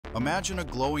Imagine a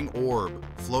glowing orb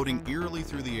floating eerily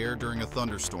through the air during a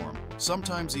thunderstorm,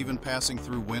 sometimes even passing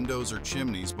through windows or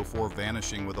chimneys before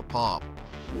vanishing with a pop.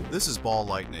 This is ball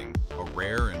lightning, a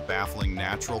rare and baffling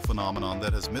natural phenomenon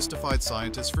that has mystified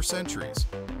scientists for centuries.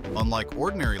 Unlike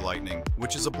ordinary lightning,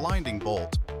 which is a blinding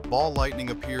bolt, ball lightning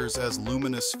appears as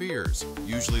luminous spheres,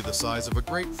 usually the size of a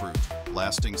grapefruit,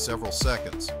 lasting several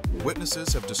seconds.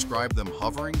 Witnesses have described them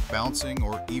hovering, bouncing,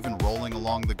 or even rolling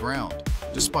along the ground.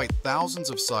 Despite thousands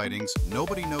of sightings,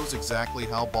 nobody knows exactly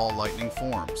how ball lightning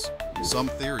forms. Some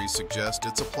theories suggest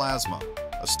it's a plasma,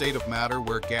 a state of matter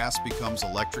where gas becomes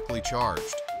electrically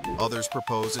charged. Others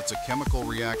propose it's a chemical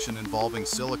reaction involving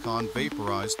silicon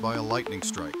vaporized by a lightning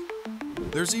strike.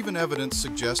 There's even evidence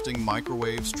suggesting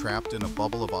microwaves trapped in a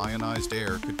bubble of ionized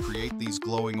air could create these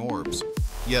glowing orbs.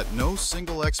 Yet no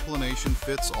single explanation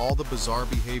fits all the bizarre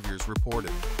behaviors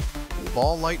reported.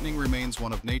 Ball lightning remains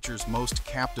one of nature's most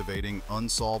captivating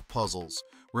unsolved puzzles,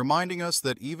 reminding us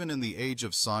that even in the age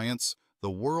of science,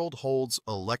 the world holds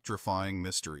electrifying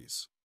mysteries.